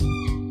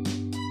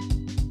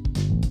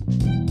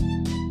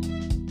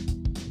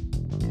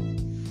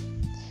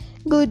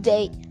Good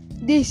day.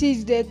 This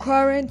is the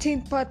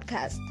Quarantine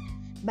Podcast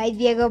by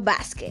Diego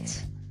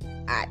Vasquez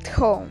at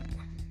home.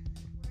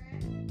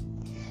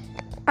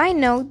 I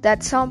know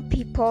that some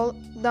people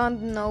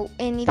don't know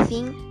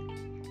anything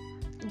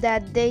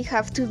that they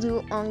have to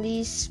do on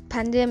this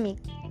pandemic.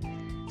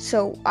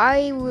 So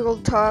I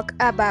will talk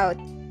about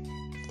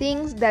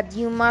things that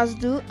you must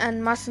do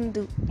and mustn't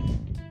do.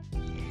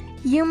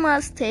 You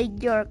must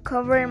take your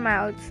cover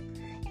mouth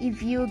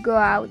if you go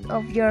out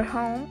of your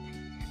home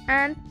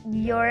and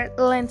your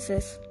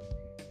lenses.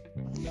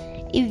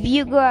 If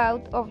you go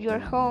out of your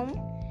home,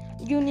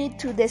 you need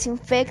to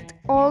disinfect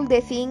all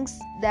the things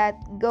that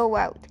go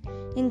out,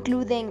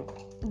 including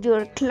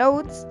your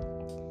clothes,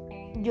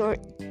 your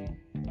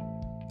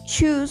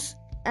shoes,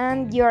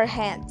 and your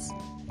hands.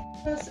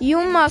 You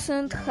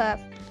mustn't have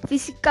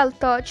physical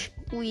touch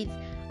with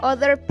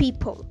other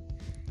people.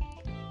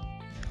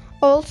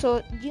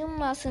 Also, you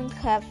mustn't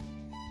have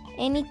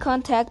any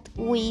contact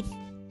with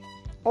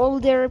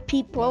older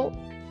people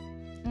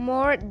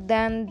more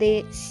than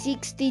the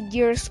 60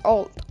 years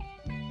old.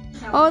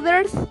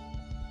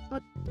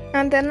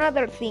 And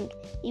another thing,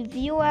 if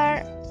you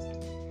are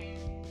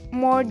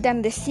more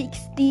than the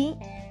 60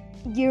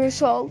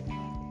 years old,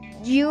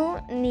 you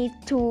need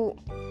to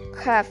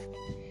have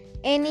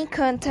any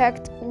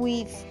contact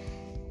with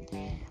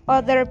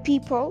other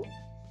people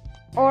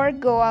or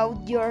go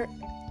out your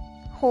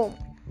home.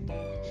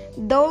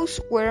 Those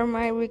were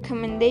my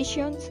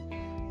recommendations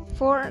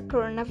for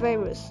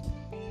coronavirus.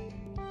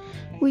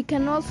 We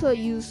can also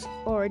use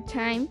our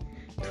time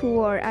to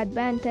our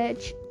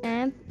advantage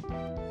and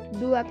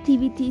do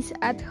activities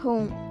at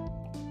home.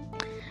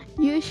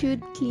 You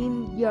should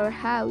clean your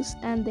house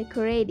and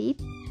decorate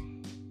it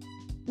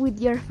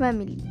with your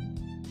family.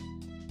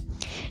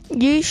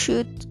 You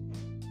should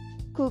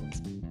cook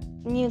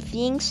new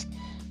things,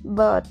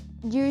 but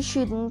you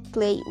shouldn't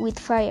play with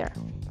fire.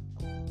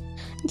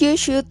 You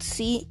should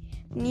see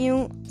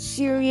new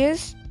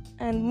series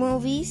and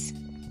movies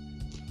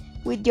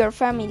with your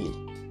family,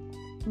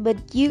 but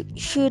you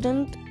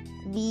shouldn't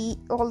be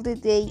all the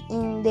day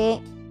in the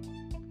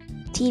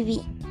TV.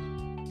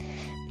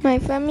 My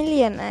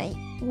family and I,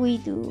 we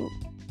do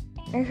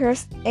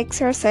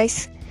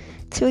exercise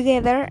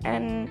together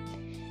and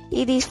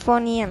it is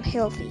funny and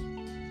healthy.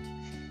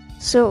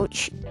 So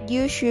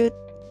you should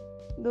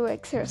do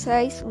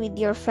exercise with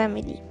your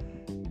family.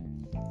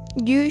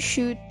 You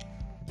should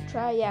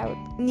try out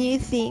new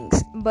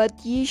things, but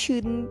you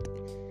shouldn't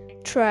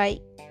try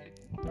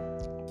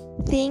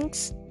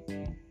things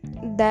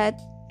that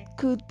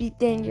could be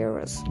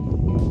dangerous.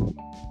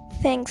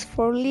 Thanks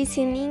for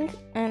listening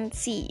and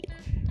see you.